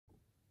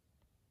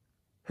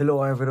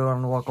Hello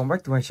everyone, welcome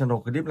back to my channel.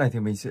 Cái clip này thì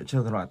mình sẽ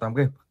chơi thể loại 8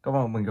 game. Các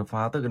bạn mình khám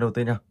phá từ cái đầu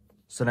tiên nha.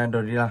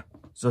 Slendrina,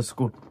 The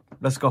School.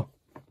 Let's go.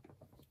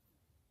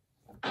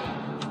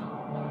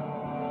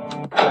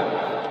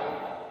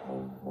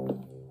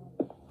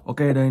 Ok,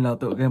 đây là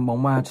tựa game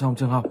bóng ma trong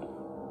trường học.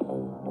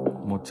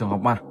 Một trường học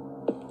ma.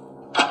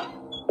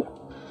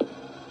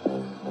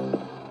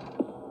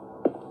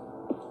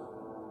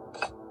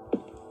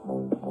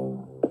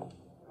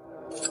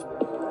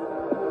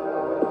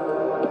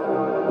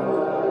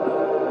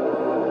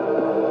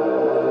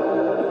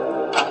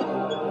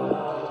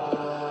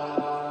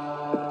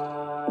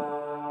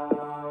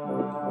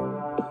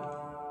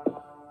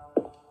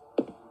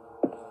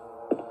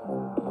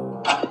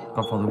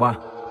 Còn phòng thứ 3.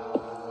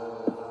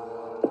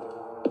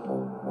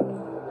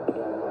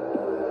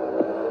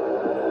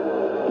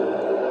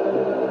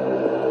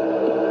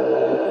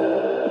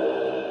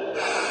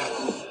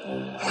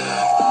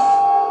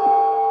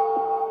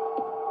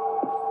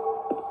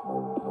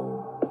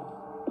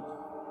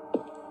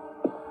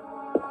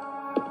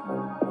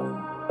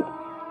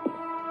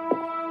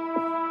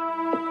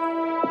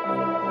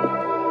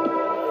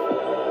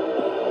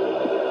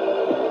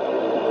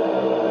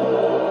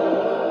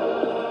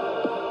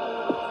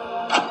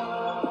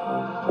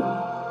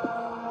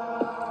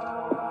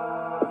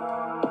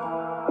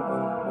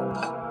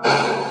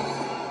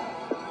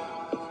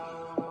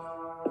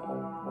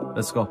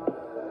 Let's go.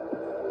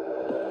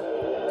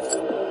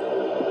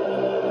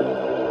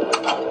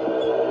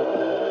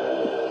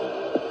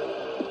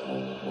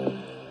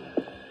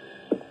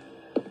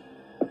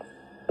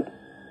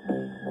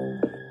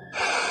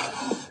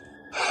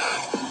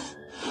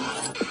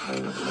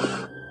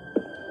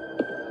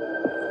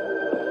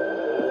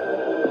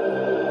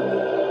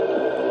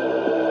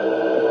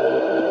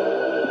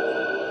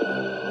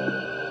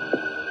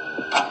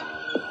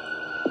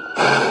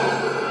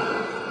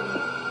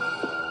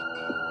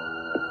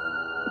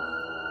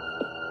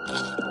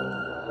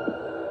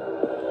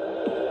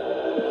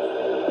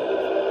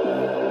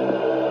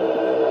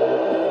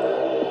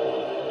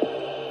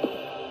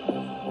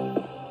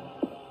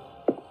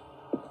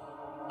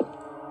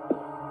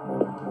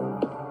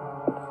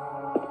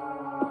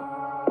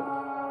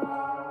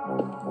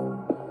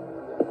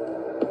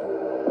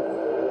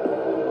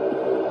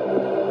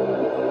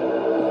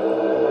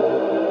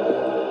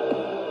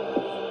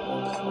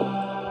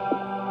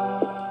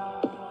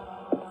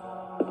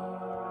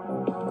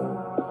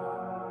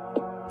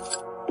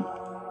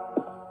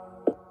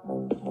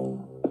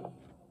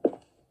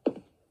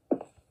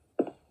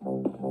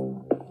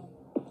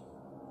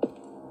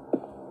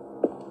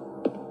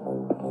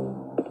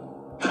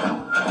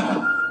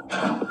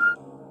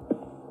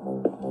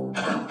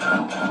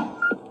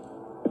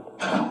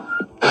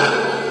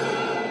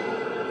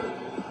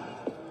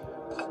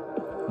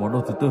 Món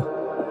đồ thứ tư.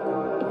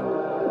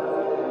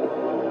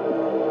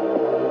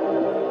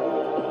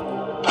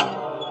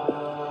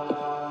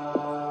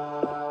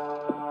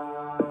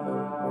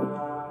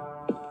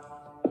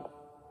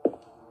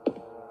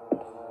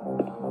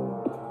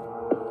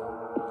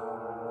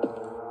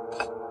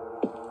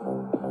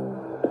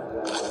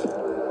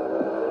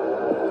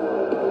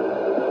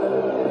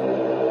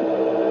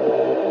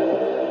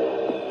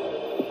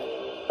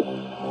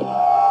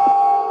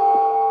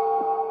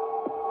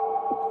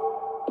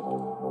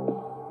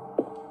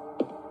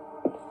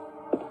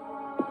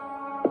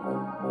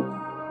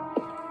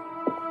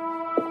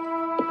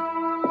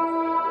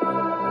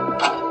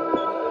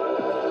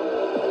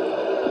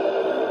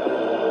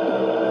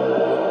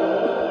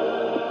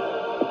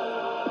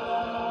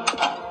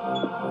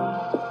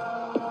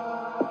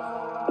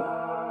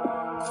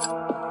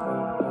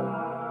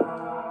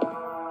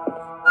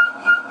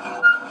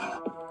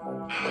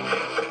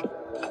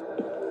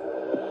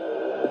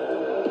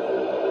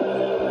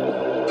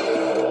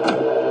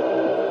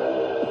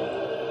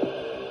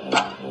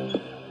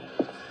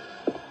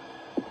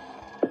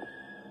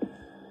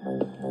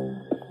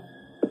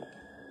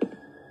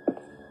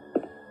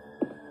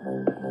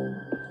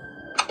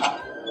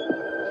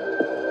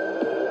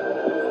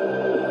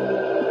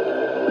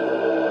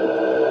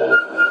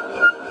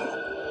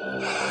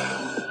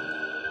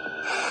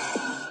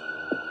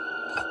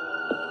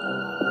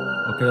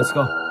 Ok, let's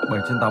go. 7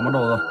 trên 8 món đồ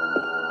rồi.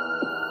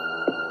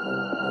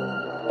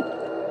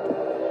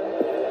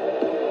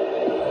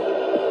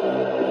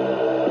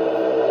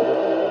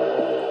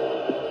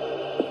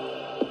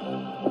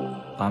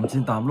 Tám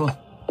trên 8 luôn.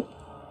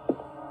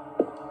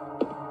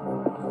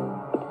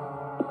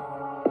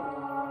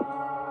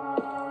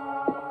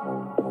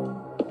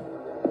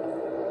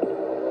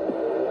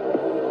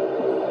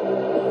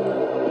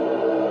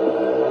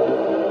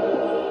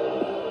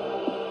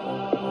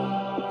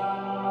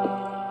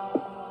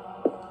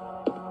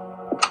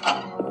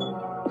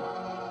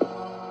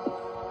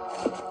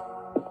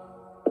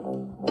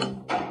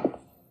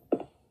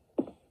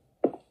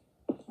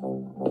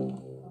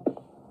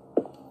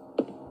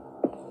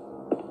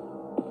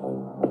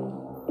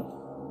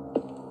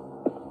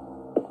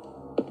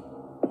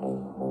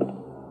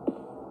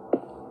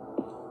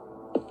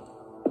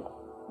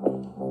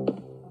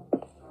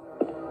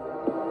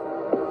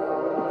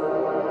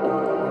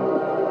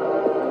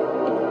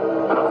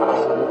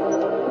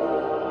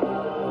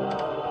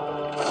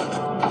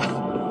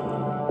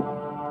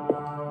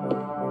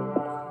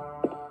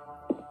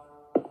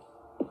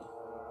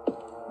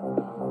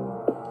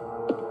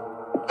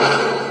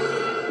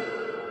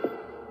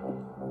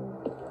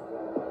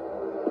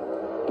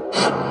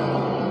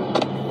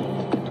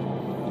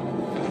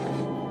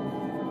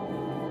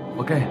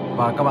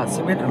 Và các bạn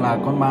sẽ biết được là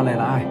con ma này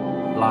là ai,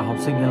 là học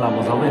sinh hay là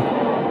một giáo viên.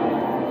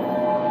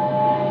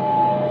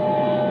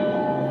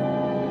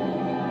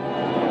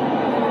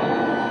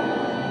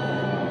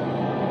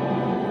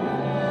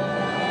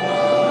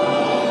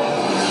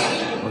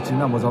 Đó chính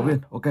là một giáo viên.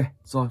 Ok,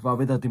 rồi và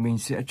bây giờ thì mình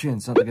sẽ chuyển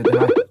sang tựa game thứ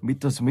hai,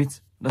 Mr. Smith.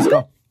 Let's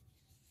go.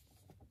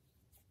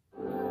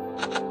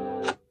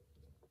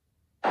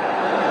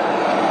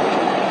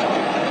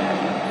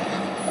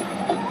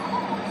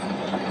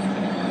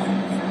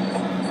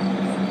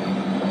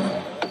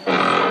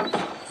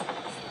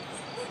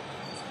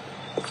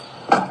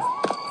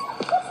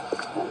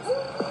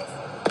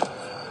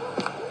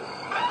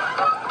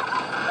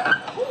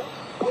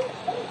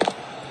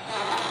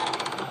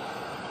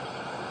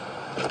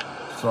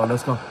 So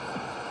let's go.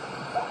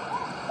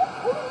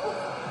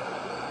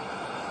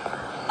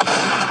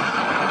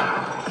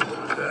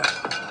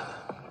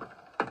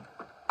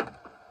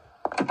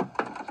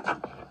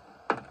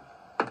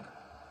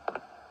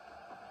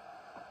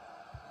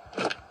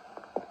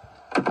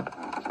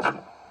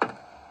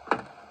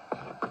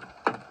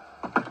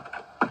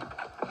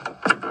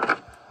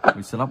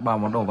 Mình sẽ lắp 3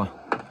 món đồ vào.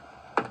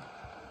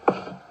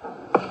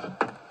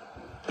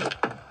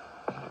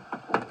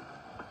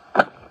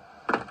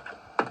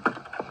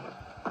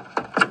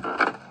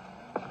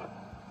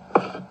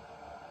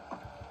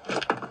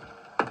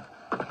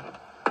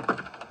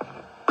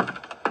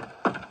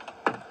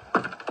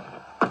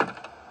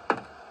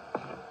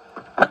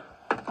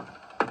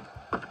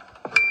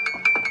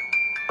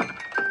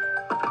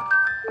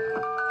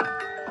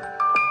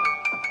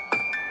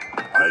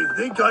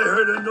 I think I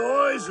heard a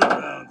noise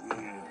around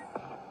here.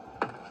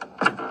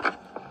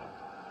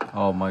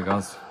 Oh my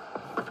gosh.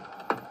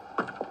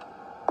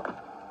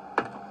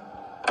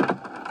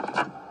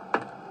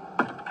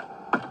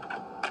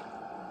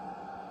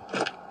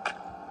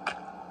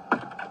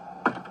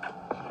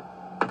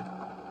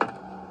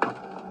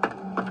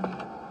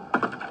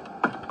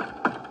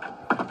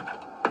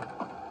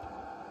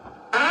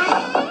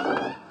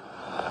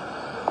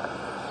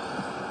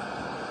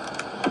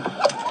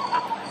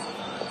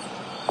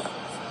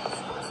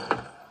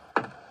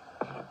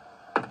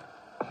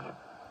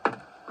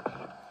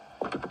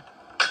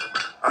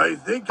 I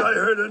think I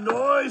heard a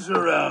noise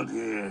around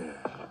here.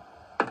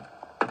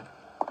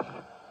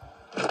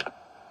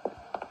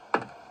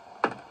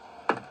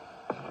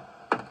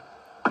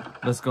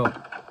 Let's go.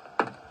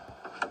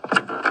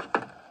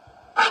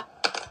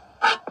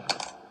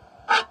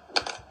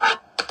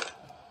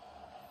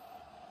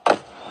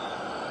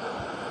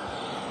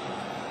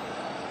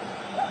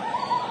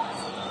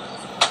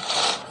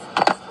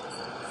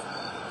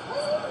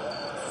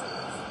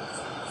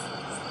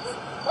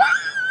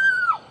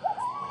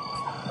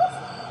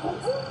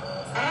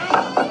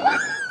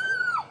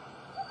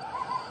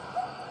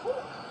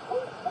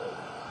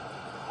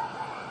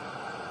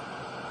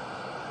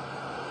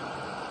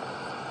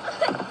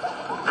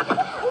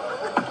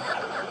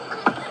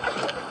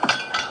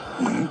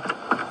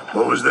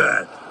 What was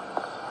that?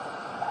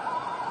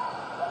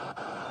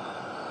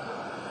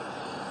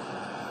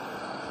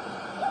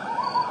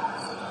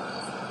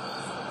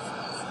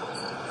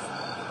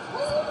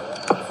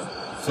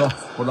 Rồi,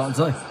 một đoạn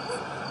rơi.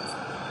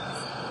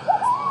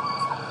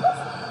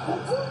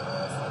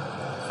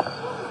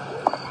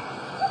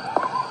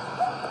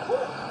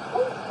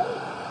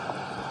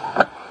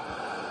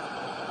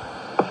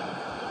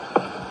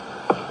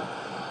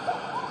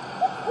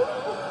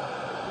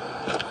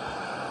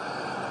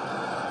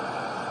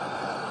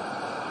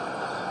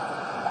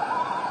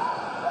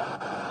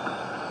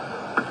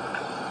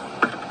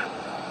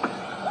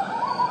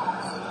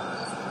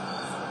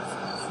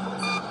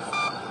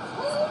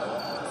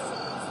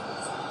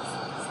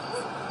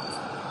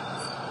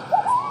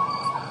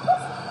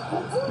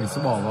 Mình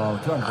sẽ bỏ vào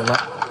thức ăn còn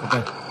lại. Ok.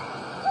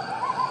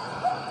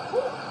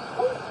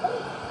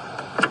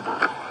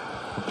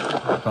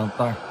 Găng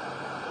tay.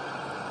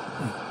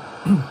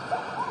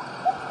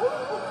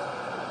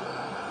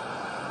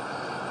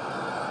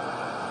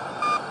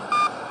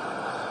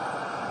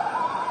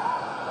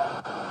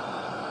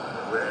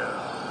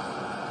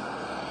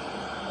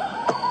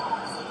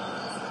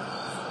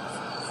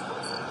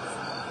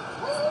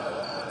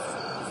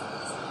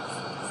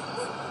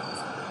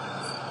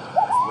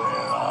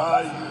 Where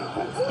are you?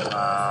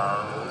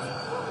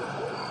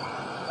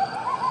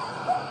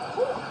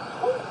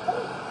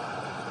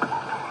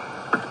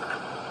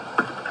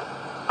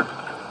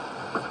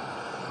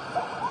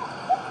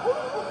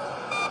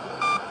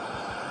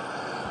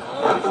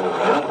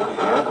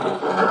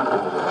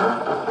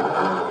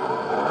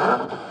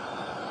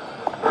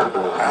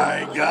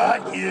 I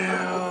got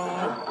you.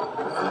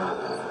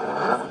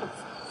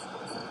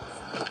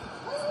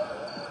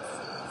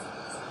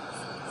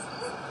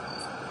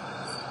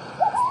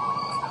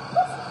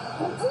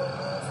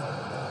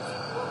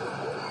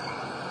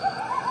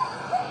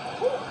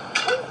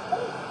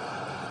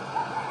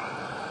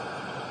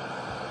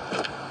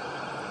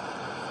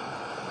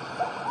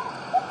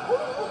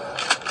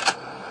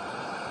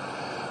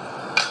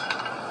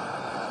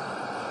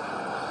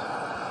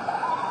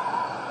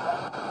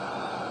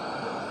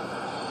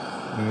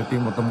 Mình phải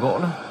tìm một tấm gỗ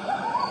nữa.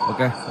 Ok,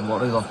 đồng bộ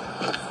đây rồi.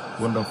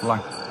 Wonderfly.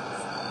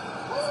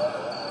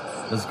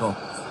 Let's go.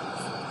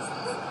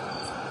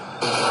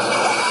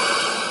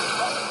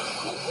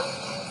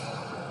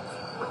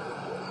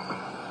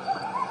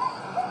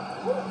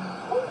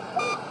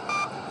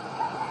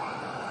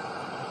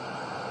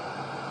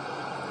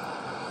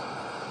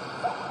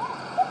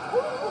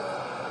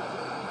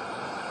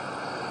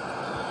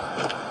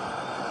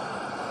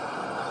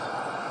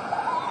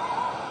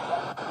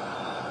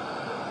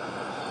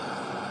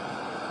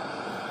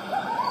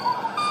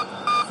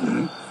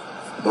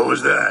 What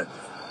was that?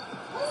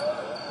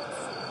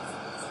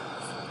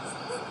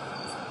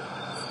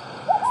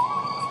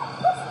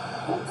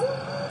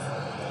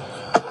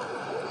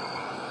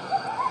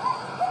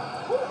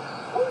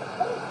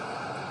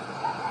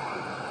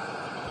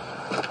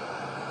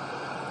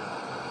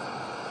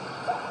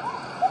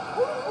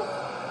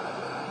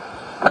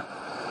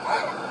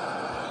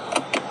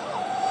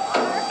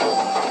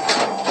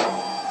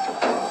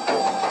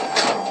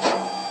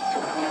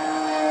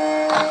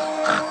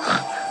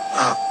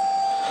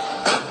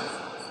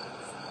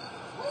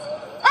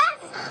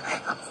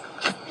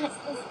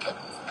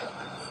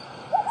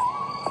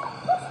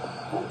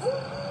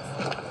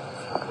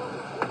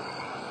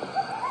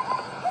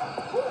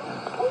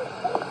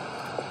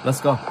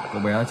 Let's go.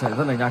 Cậu bé chạy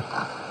rất là nhanh.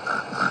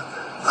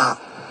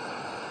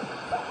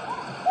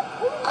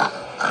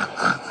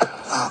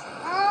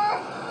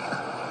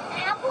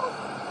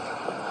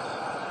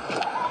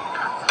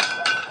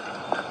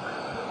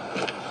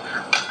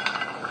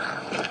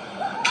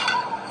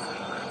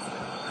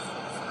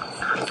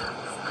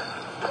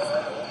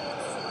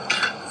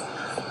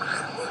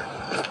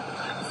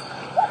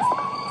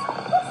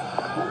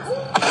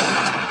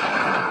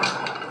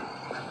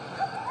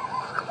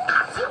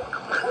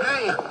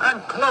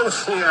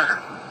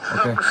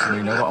 Ok,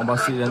 mình đã gọi ông bác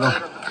sĩ đến rồi.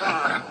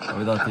 Và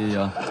bây giờ thì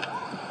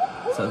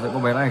sẽ dẫn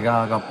con bé này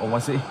gặp ông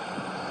bác sĩ.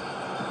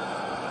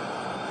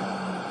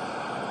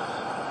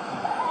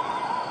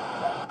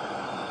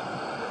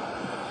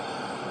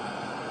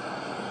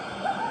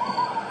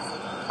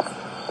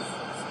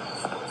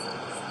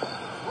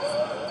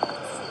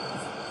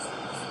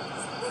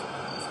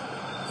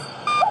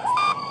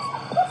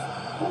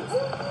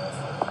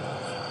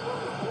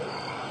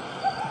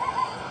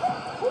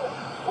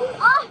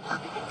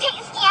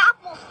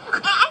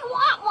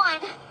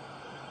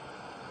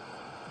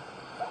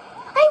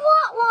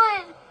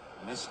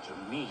 Mr.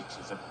 Meat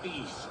is a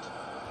beast.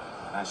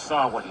 I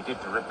saw what he did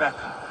to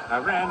Rebecca. I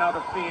ran out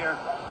of fear.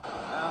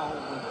 Now,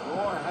 with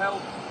your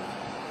help,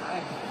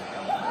 I can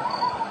help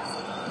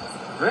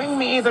her. Bring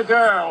me the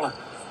girl.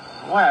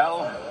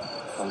 Well,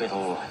 the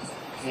little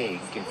pig.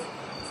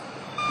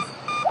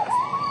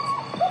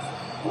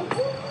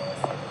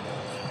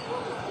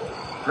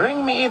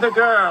 Bring me the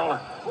girl.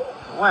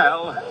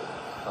 Well,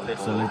 the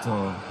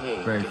little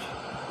pig.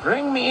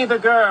 Bring me the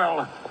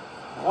girl.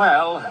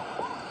 Well,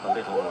 the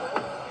little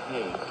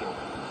pig.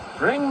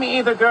 Bring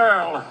me the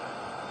girl.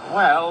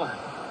 Well,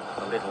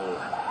 the little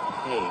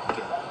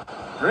pig.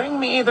 Bring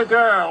me the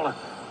girl.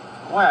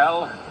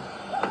 Well,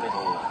 the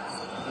little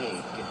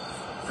pig.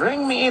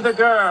 Bring me the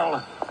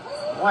girl.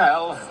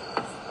 Well,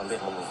 the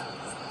little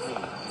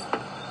pig.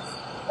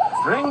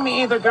 Bring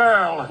me the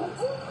girl.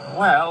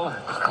 Well,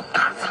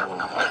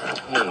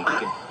 the little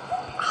pig.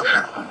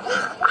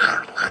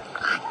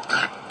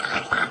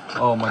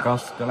 Oh my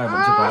gosh, cái này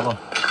vẫn chưa có rồi.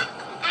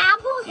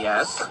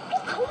 Yes.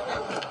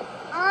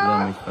 Giờ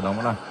mình phải đóng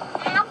cái này.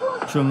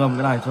 Chưa ngâm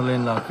cái này cho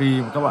nên là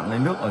khi các bạn lấy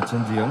nước ở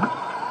trên giếng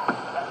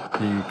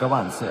thì các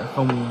bạn sẽ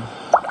không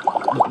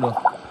đựng được.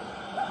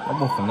 Bắt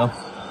buộc phải ngâm.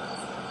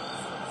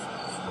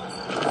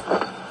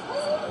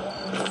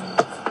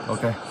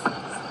 Ok.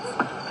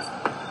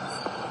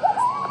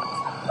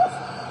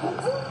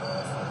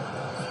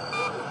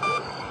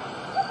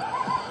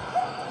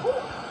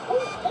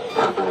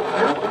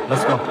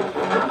 Let's go.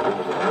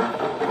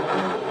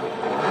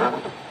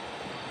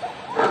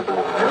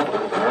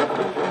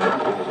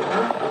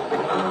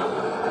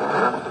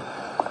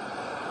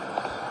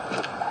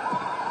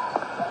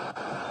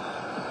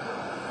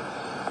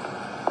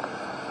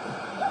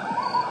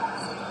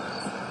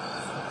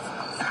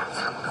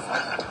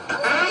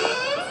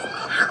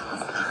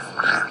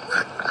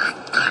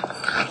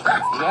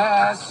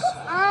 Yes.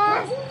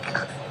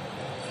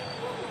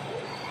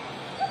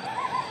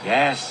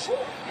 Yes,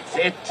 that's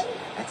it.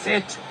 That's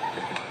it.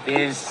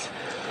 This,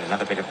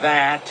 another bit of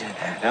that.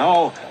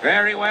 Oh,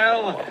 very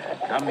well.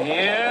 Come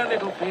here,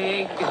 little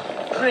pig.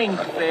 Drink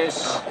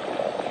this.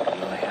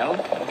 It'll help.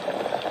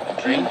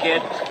 Drink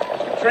it.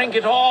 Drink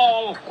it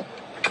all.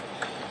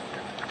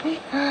 Yes.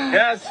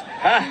 Yes.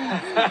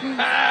 Am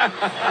I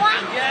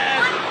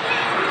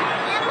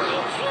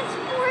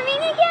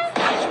transforming again?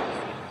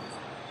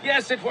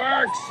 Yes, it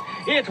works.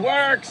 It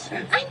works. I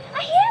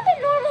am the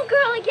normal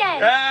girl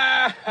again.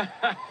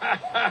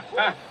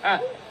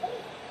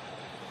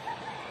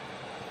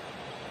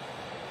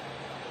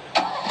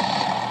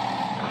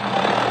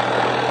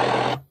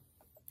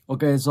 Ok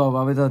rồi,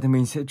 và bây giờ thì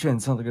mình sẽ chuyển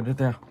sang tựa game tiếp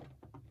theo.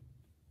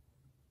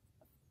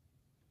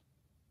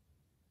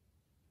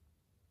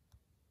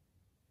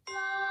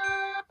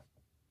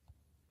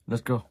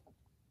 Let's go.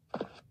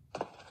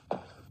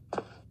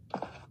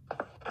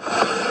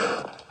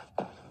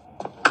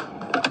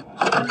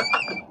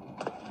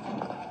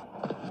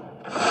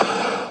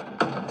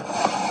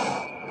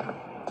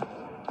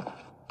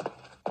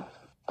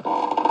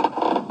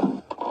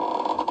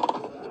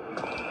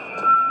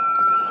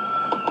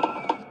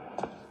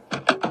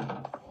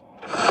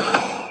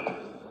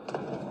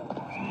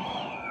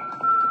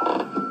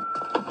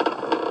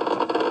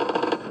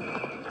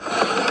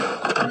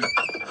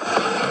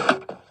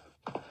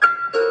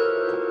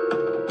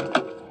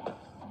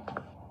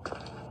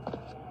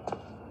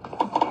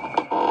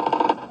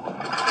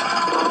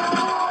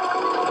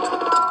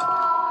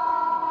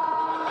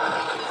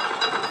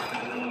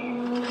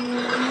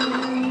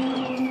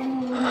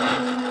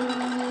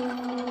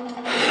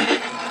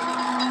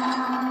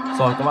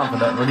 Rồi các bạn phải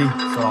đợi nó đi,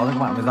 sau đó thì các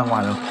bạn mới ra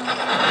ngoài được.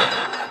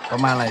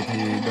 Con ma này thì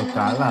được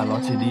cái là nó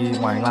chỉ đi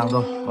ngoài hành lang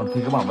thôi, còn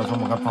khi các bạn vào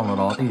trong một căn phòng nào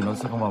đó thì nó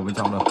sẽ không vào bên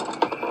trong được.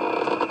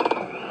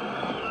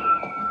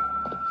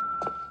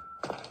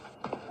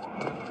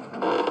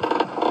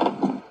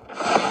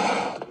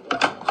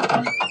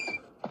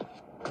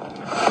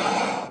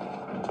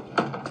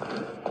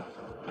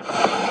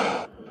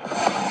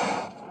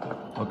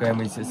 Ok,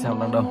 mình sẽ xem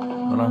đang đâu.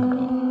 Nó đang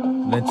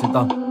lên trên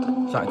tầng,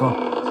 chạy thôi.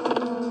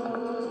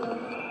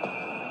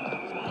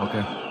 Ok.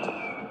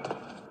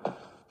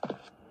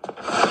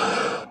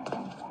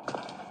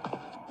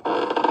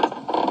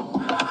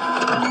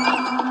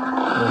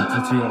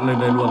 Chi lên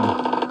đây luôn rồi.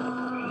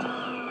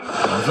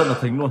 Nó rất là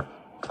thính luôn.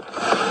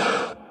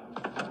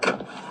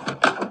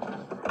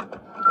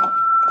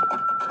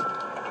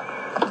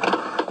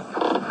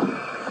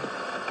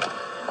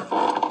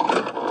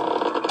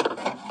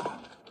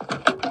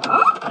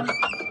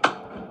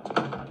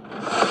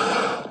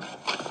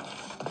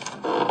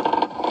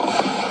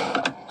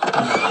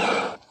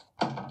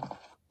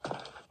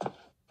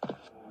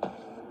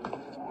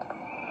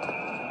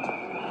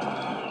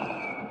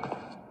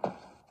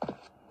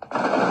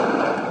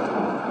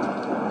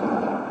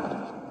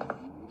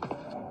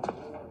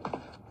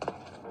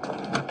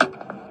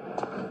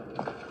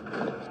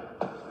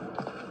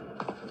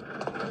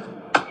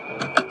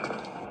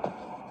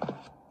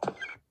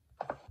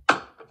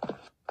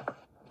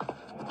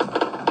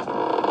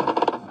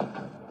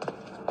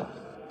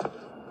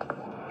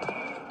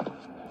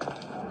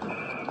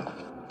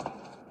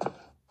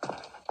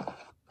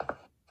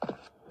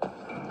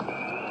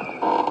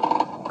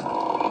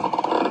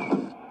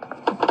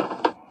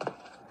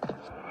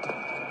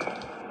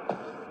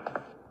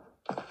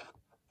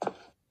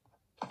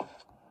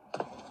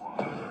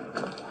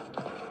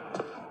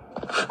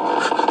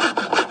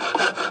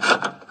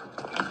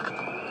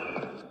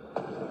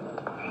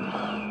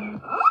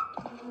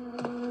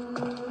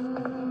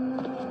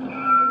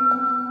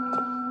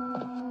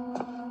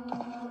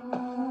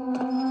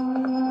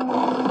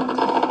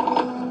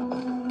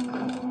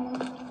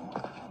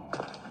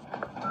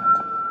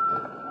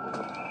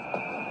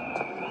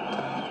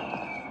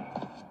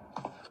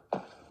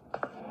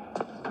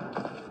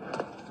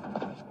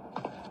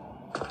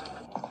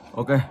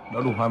 Ok, đã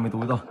đủ 20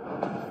 túi rồi.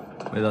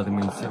 Bây giờ thì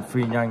mình sẽ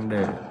phi nhanh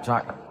để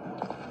chạy.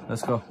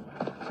 Let's go.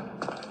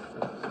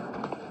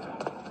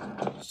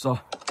 Rồi,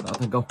 đã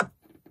thành công.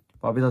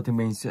 Và bây giờ thì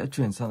mình sẽ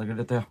chuyển sang cái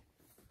tiếp theo.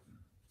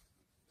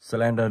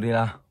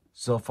 Slendrina,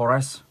 The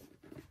Forest.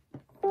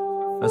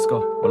 Let's go,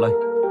 vào đây.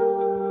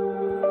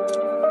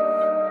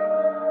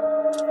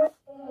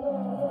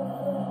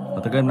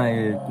 Ở cái game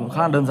này cũng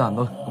khá đơn giản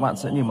thôi. Các bạn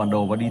sẽ nhìn bản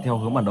đồ và đi theo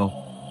hướng bản đồ.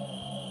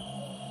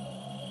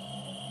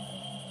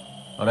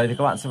 Ở đây thì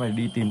các bạn sẽ phải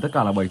đi tìm tất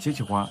cả là 7 chiếc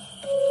chìa khóa.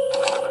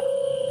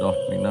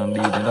 Rồi, mình đang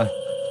đi đến đây.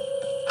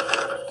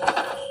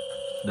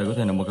 Đây có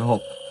thể là một cái hộp.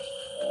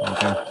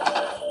 Ok.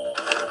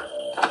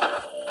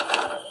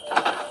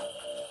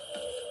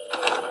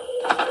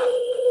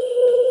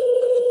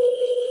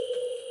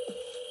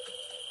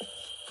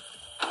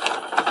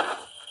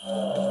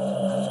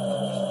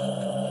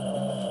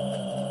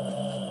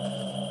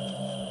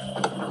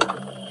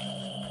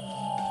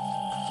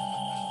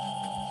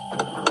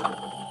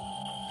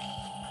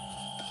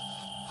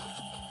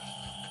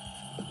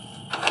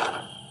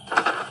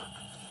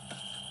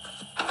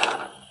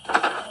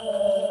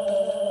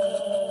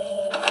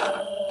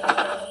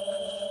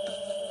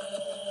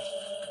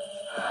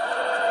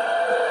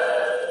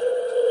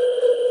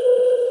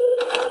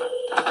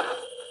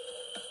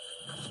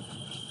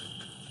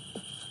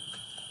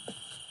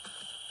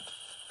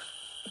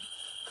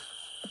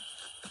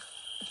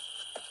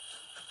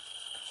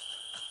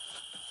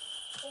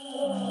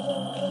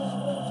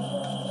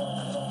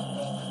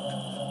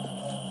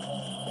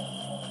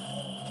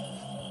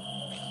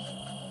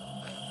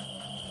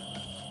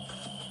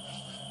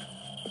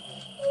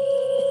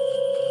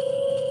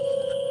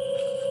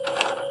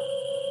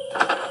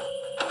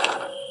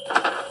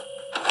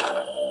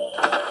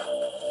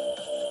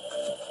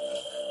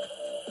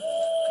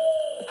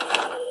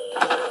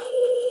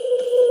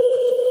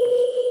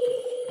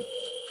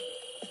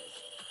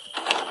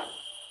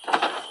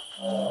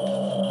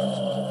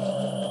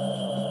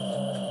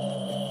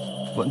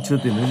 Vẫn chưa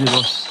tìm thấy gì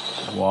luôn.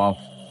 Wow,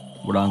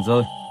 một đàn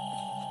rơi.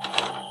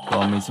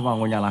 Rồi mình sẽ vào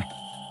ngôi nhà này.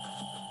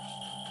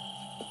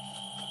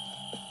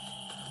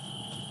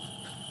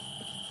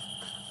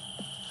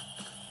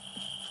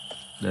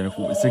 Đây là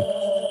khu vệ sinh.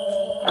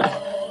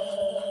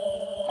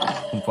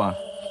 Không phải.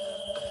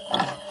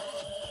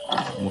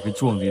 Một cái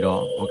chuồng gì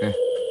đó. Ok.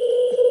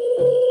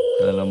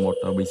 Đây là một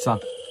bình xăng.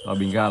 Và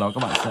bình ga đó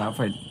các bạn sẽ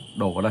phải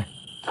đổ vào đây.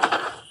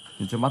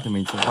 Nhưng trước mắt thì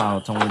mình sẽ vào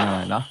trong ngôi nhà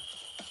này đã.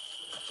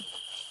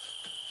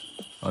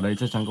 Ở đây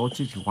chắc chắn có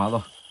chiếc chìa khóa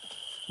rồi.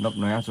 Nấp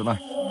nó ở chỗ này.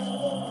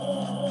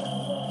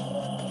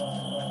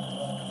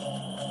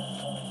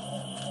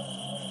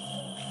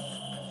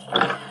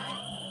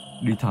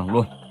 Đi thẳng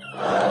luôn.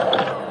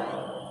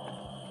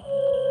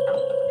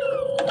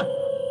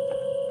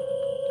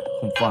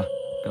 Không phải.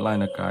 Cái này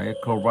là cái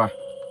crowbar.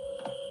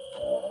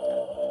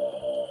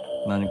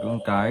 Là những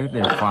cái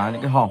để phá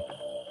những cái hòm.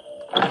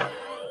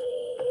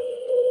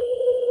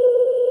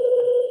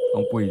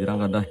 Ông quỷ thì đang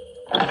gần đây.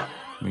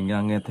 Mình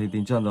đang nghe thấy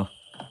tiếng chân rồi.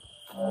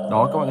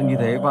 Đó, các bạn cứ như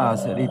thế và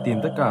sẽ đi tìm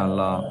tất cả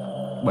là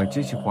 7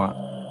 chiếc chìa khóa.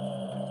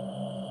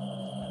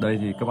 Đây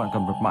thì các bạn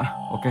cần mật mã.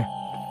 Ok.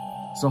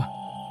 Rồi.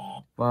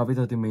 Và bây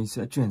giờ thì mình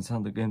sẽ chuyển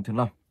sang tựa game thứ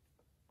 5.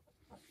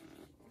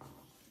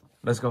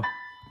 Let's go.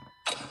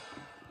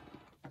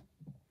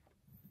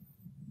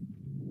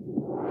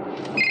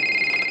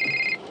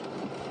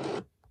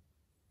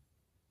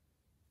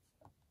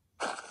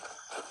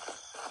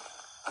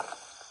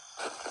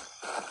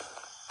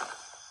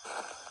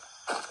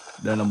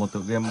 Đây là một tựa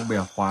game bẻ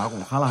khóa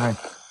cũng khá là hay.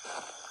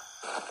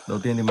 Đầu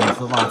tiên thì mình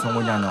sẽ vào trong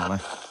ngôi nhà nhỏ này.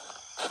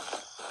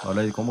 Ở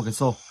đây có một cái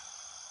xô.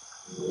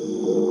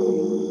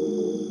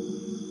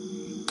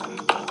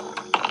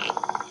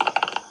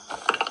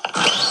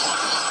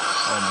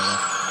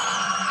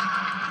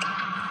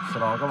 Sau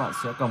đó các bạn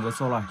sẽ cầm cái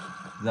xô này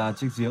ra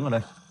chiếc giếng ở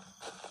đây.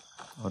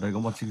 Ở đây có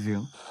một chiếc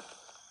giếng.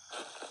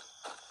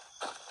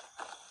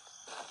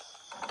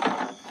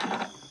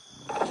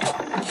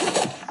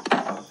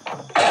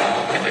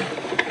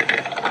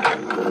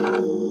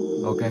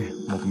 Ok,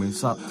 một miếng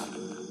sắt.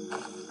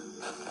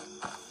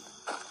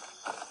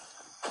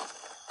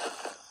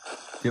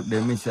 Tiếp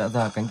đến mình sẽ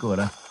ra cánh cửa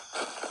đây.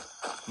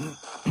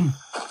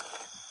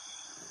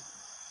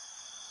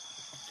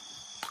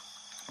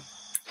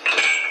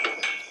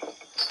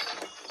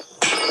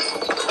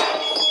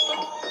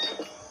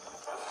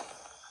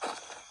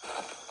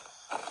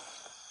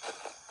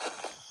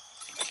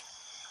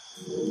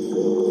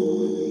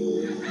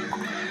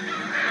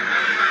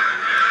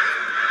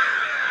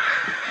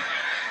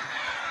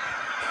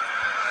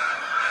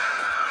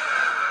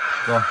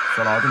 Rồi,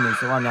 sau đó thì mình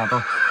sẽ vào nhà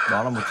thôi.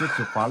 Đó là một chiếc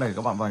chìa khóa để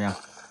các bạn vào nhà.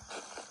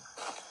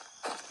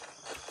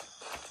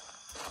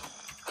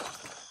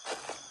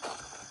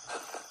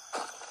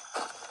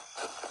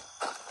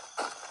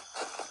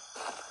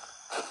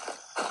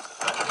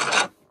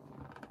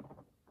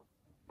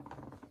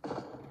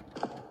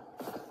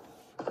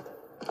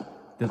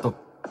 Tiếp tục.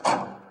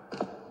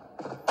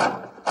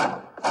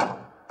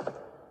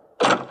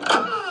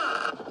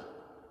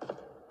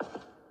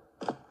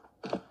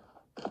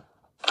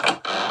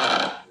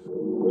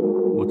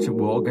 Một chiếc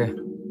búa, ok.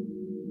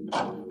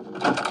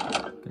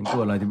 Cánh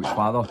cửa này thì bị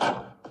khóa rồi.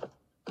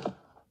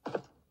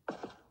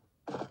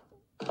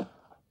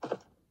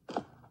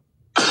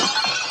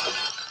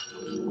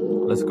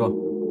 Let's go.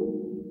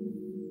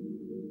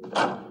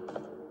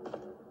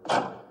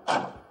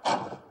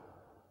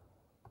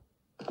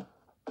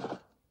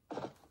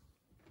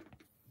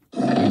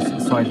 Mình sẽ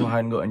xoay cho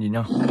hai ngựa nhìn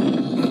nhau.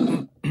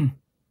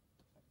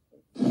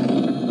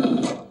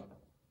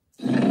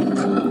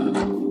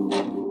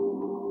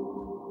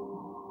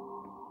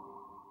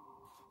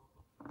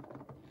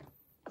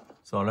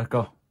 Rồi, let's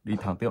go. Đi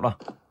thẳng tiếp nào.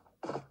 Oh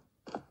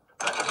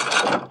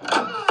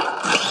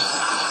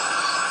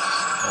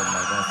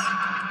my god.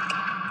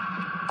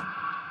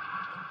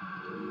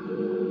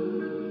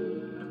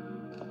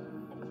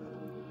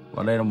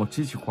 Và đây là một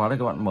chiếc chìa khóa để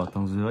các bạn mở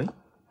tầng dưới.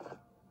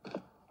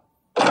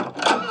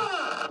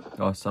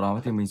 Rồi, sau đó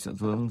thì mình sẽ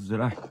xuống dưới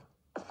này.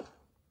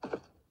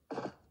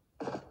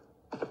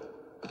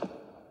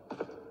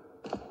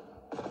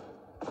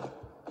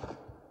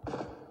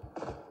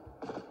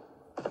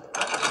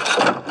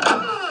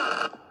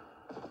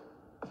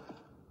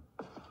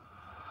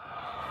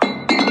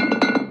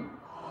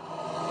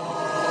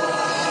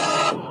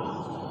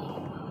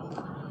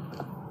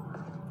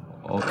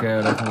 Ok,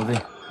 ở đây không có gì.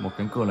 Một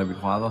cánh cửa này bị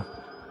khóa rồi.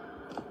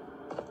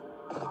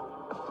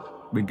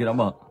 Bên kia đã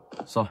mở.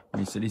 Rồi,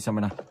 mình sẽ đi sang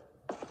bên này.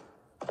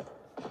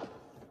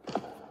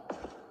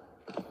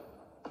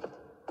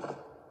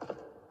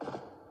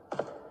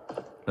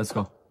 Let's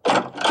go.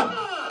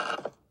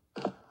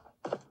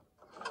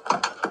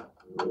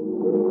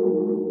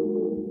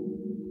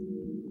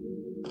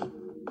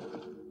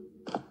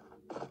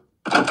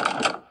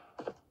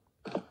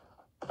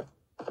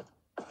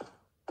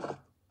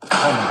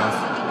 Oh my god.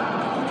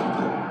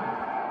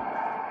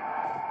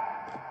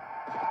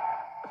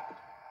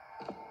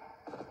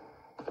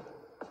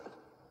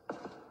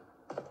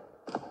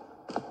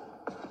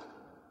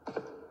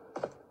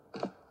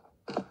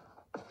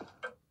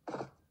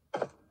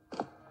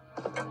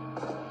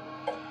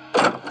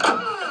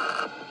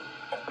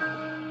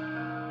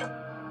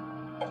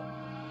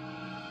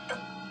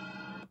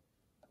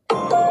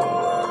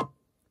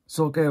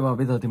 So, ok, và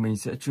bây giờ thì mình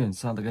sẽ chuyển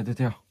sang tới cái tiếp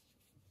theo.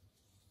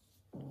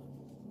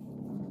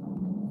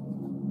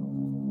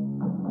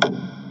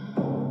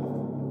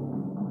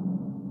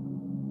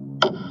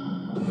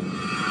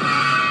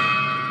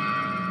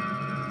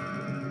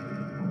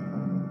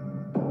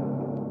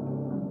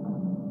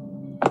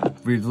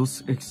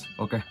 Virus X,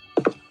 ok.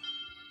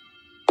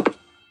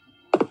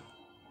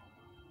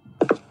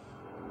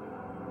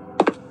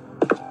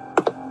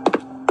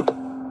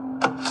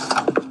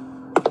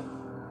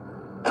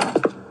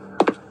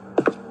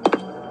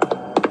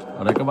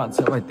 Ở đây các bạn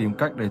sẽ phải tìm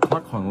cách để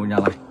thoát khỏi ngôi nhà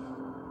này.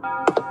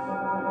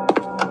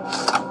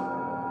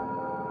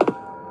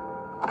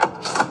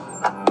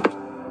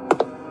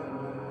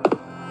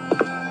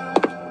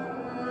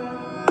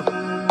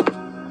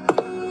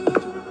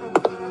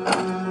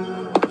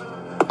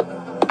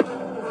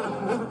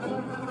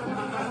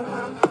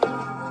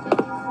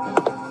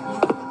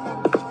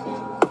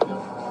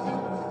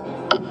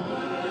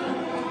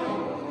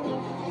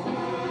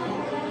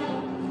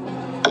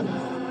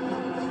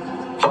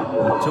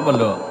 Trước bật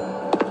lửa,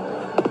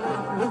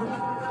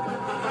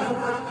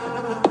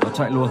 nó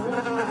chạy luôn.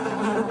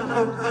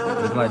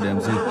 Đứng lại để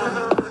làm gì?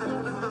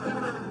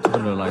 Trước bật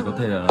lửa này có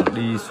thể là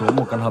đi xuống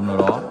một căn hầm nào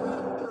đó.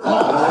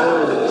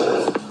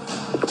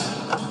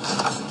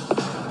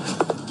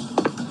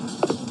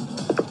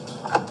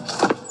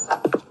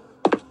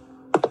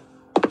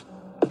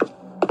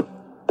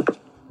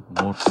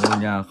 Một ngôi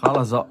nhà khá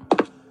là rộng.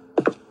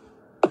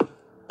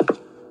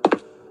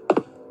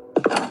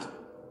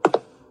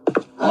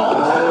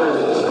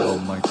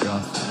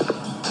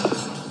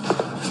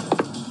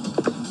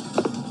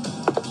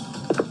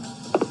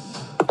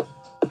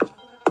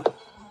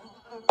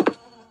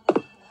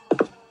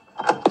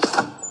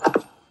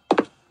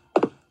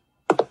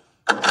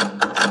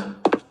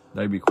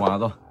 Đây bị khóa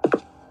rồi.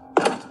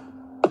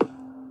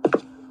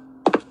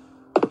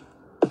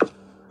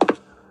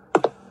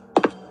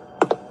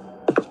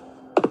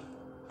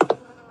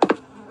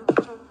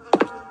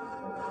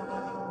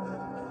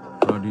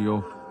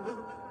 Radio.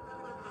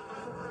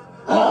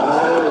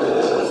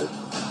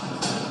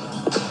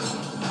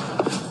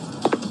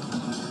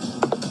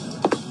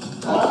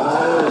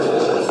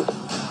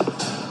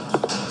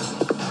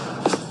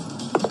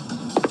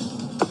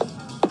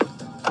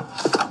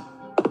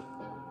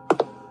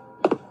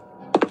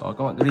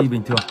 Các bạn cứ đi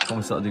bình thường, không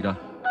phải sợ gì cả.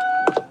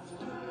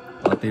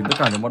 Và tìm tất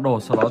cả những món đồ,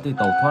 sau đó thì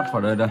tẩu thoát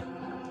khỏi đây.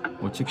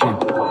 Một chiếc kìm.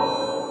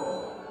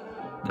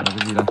 Đây là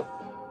cái gì đây?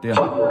 Tiền.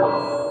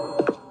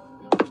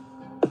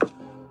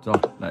 Rồi,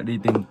 lại đi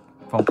tìm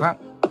phòng khác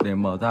để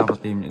mở ra và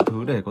tìm những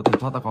thứ để có thể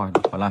thoát ra khỏi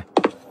này.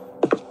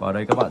 Và ở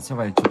đây các bạn sẽ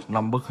phải chụp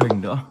 5 bức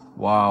hình nữa.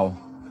 Wow,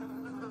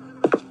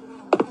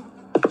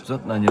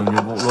 rất là nhiều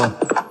nhiệm vụ luôn.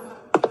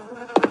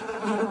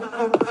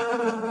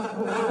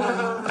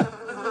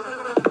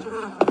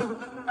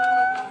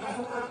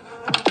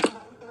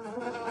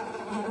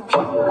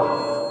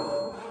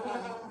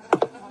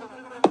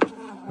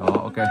 Đó,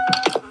 ok.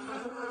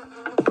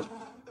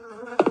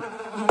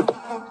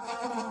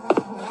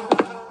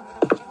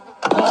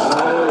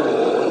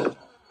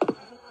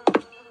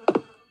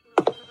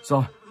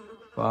 Rồi,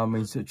 và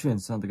mình sẽ chuyển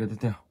sang tới cái tiếp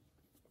theo.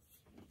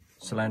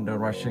 Slender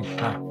Rushing.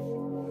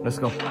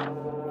 Let's go.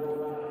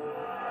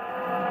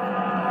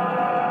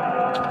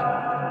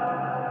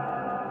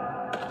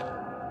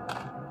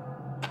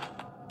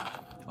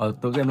 Ở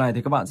tựa game này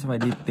thì các bạn sẽ phải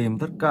đi tìm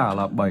tất cả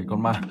là 7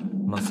 con ma.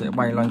 Nó sẽ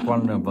bay loanh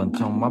quanh vần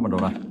trong map bản đồ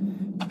này.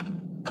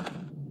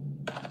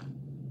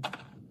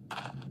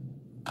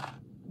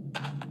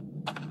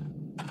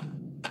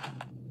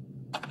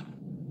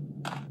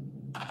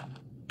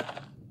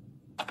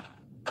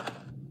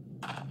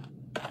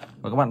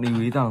 Và các bạn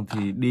lưu ý rằng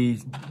thì đi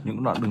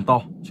những đoạn đường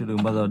to, chứ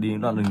đừng bao giờ đi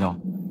những đoạn đường nhỏ.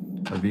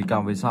 Bởi vì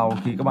càng về sau,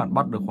 khi các bạn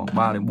bắt được khoảng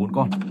 3 đến 4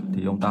 con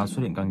thì ông ta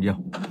xuất hiện càng nhiều.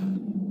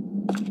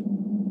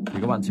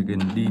 Thì các bạn chỉ cần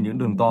đi những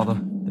đường to thôi,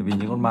 tại vì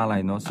những con ma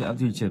này nó sẽ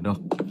di chuyển được.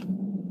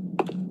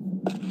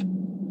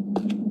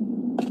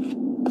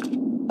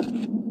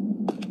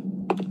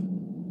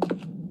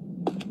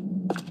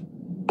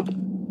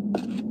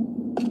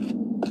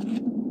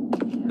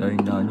 Đây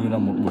là như là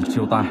một buổi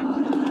chiều tà.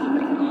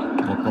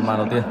 Một con ma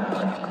đầu tiên.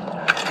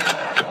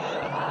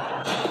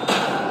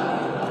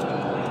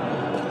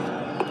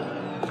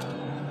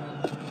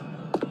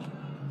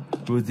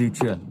 Cứ di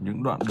chuyển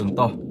những đoạn đường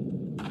to.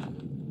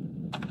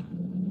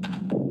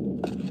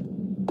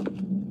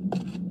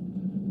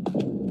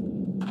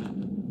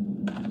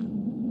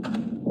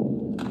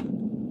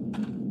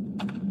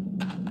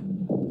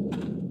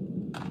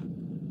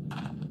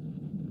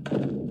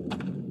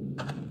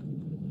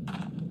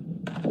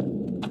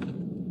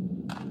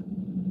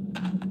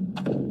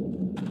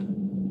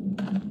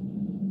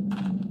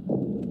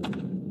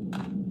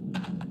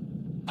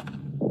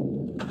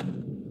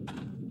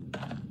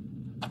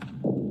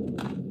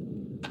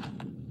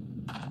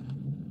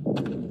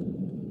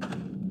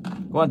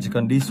 Các bạn chỉ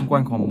cần đi xung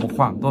quanh khoảng một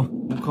khoảng thôi,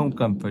 cũng không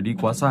cần phải đi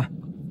quá xa.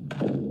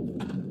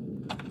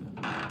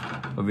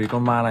 Bởi vì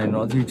con ma này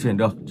nó di chuyển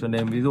được, cho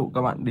nên ví dụ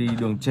các bạn đi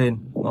đường trên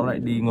nó lại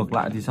đi ngược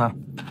lại thì sao?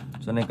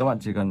 Cho nên các bạn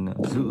chỉ cần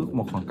giữ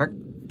một khoảng cách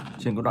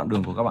trên cái đoạn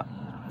đường của các bạn.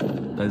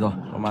 Đây rồi,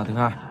 con ma thứ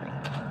hai.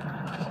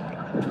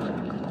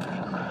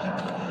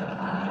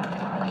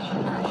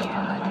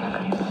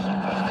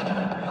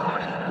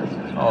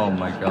 Oh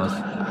my god.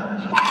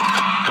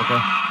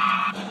 Ok.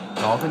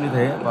 Đó cứ như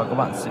thế và các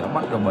bạn sẽ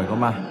bắt được 7 con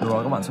ma. Từ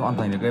đó các bạn sẽ hoàn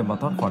thành được game và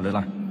thoát khỏi nơi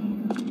này.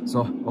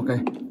 Rồi, ok.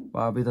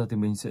 Và bây giờ thì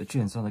mình sẽ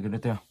chuyển sang cái tiếp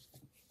theo.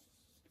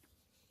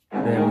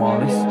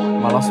 Demolis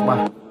Malos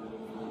 3.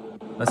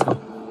 Let's go.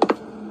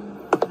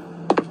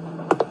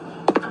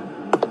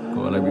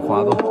 Cửa này bị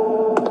khóa rồi.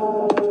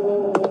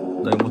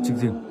 Đây một chiếc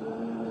riêng.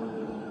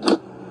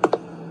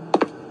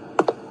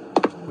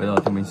 Bây giờ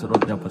thì mình sẽ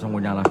đột nhập vào trong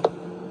ngôi nhà này.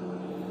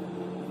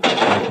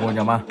 Đây, ngôi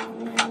nhà ma.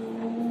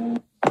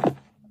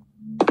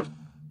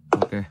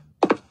 Ok.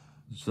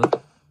 Rất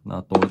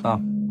là tối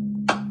tăm.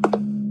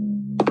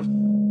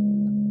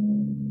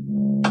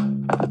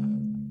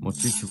 Một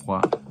chiếc chìa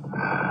khóa.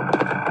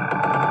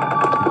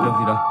 Cái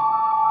gì đây?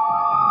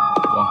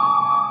 Wow.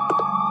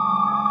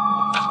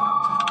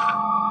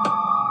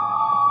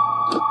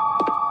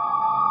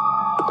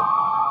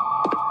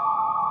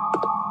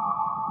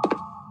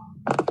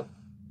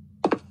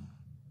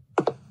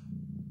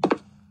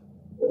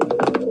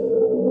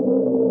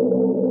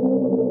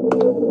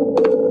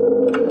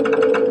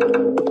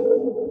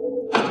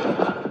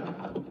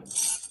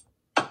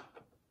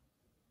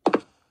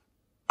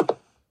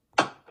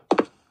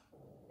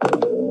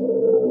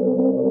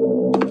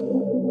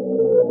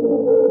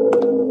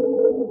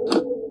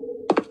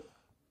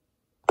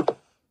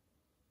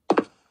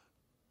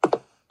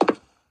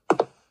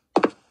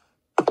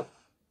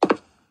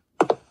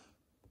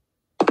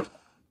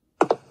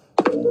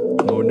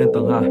 Nối lên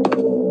tầng 2. Oh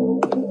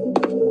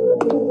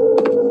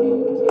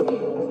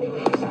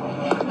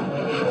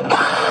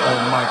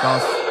my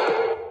god.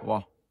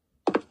 Wow.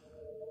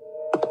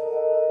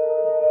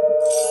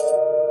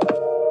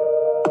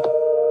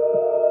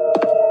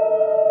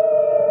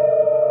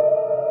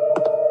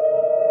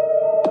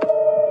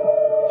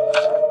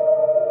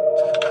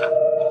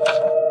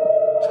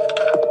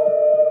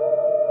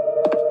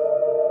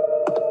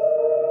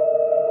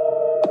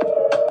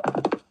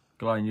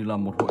 Cái này như là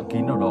một hội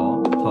kín nào đó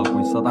thờ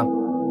quỷ sa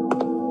tăng.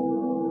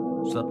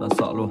 Rất là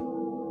sợ luôn.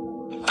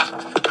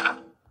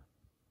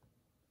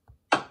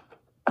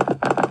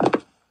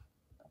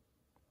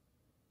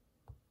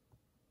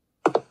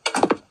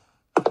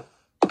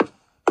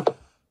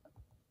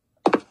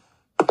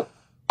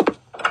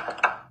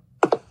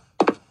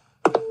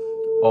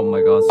 Oh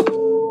my god.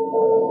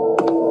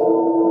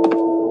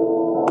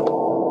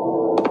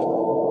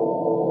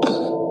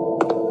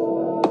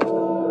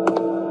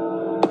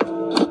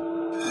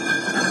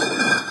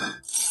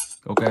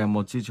 Ok,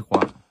 một chiếc chìa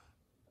khóa.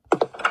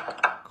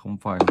 Không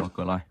phải mở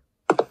cửa này.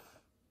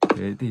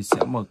 Thế thì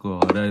sẽ mở cửa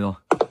ở đây rồi.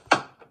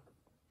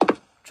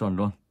 Chuẩn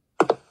luôn.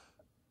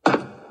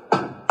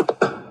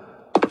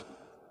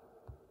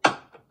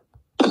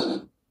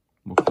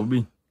 Một khối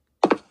pin.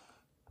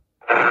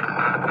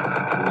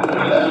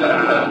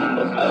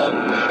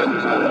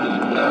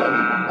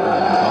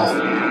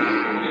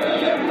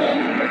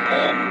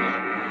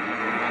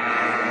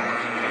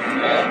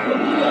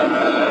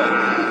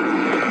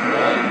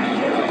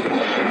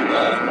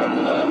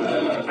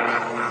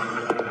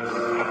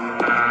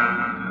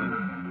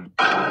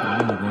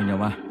 Một ngôi nhà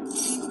ma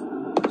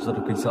rất là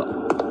kinh sợ.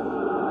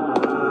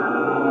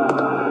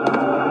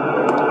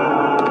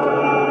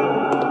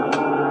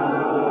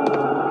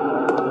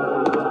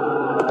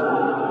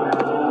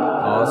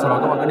 Đó, sau đó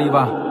các bạn cứ đi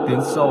vào, tiến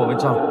sâu vào bên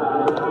trong.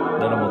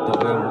 Đây là một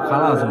tựa game khá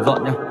là rùng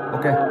rợn nha.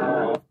 Ok.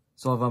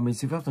 Rồi và mình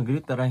xin phép dừng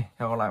clip tại đây.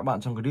 Hẹn gặp lại các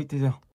bạn trong clip tiếp theo.